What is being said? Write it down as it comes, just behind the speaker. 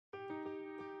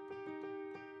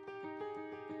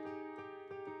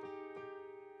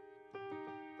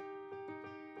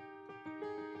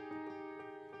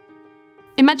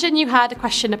Imagine you had a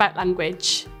question about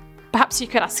language. Perhaps you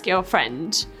could ask your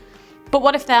friend. But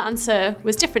what if their answer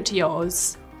was different to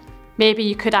yours? Maybe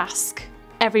you could ask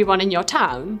everyone in your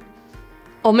town.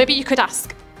 Or maybe you could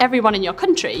ask everyone in your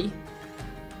country.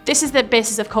 This is the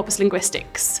basis of corpus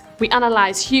linguistics. We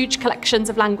analyse huge collections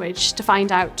of language to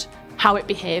find out how it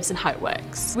behaves and how it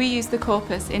works. We use the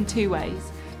corpus in two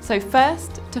ways. So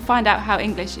first, to find out how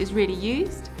English is really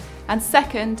used, and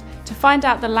second, to find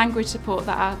out the language support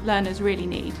that our learners really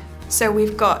need. So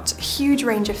we've got a huge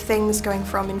range of things going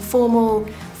from informal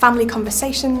family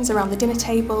conversations around the dinner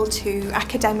table to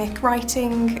academic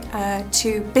writing,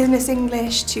 to business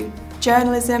English, to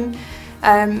journalism,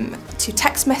 to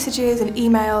text messages and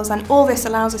emails, and all this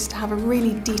allows us to have a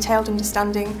really detailed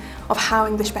understanding of how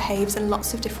English behaves in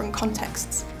lots of different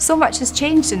contexts. So much has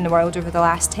changed in the world over the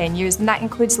last 10 years, and that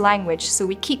includes language, so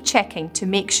we keep checking to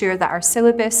make sure that our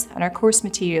syllabus and our course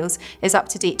materials is up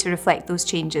to date to reflect those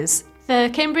changes. The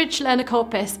Cambridge Learner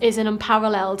Corpus is an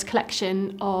unparalleled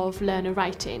collection of learner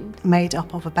writing. Made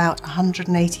up of about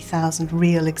 180,000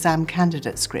 real exam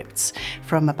candidate scripts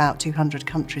from about 200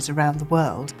 countries around the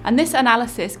world. And this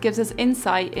analysis gives us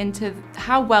insight into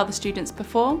how well the students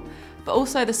perform, but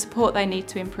also the support they need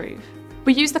to improve.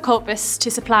 We use the corpus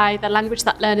to supply the language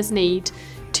that learners need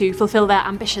to fulfil their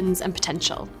ambitions and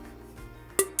potential.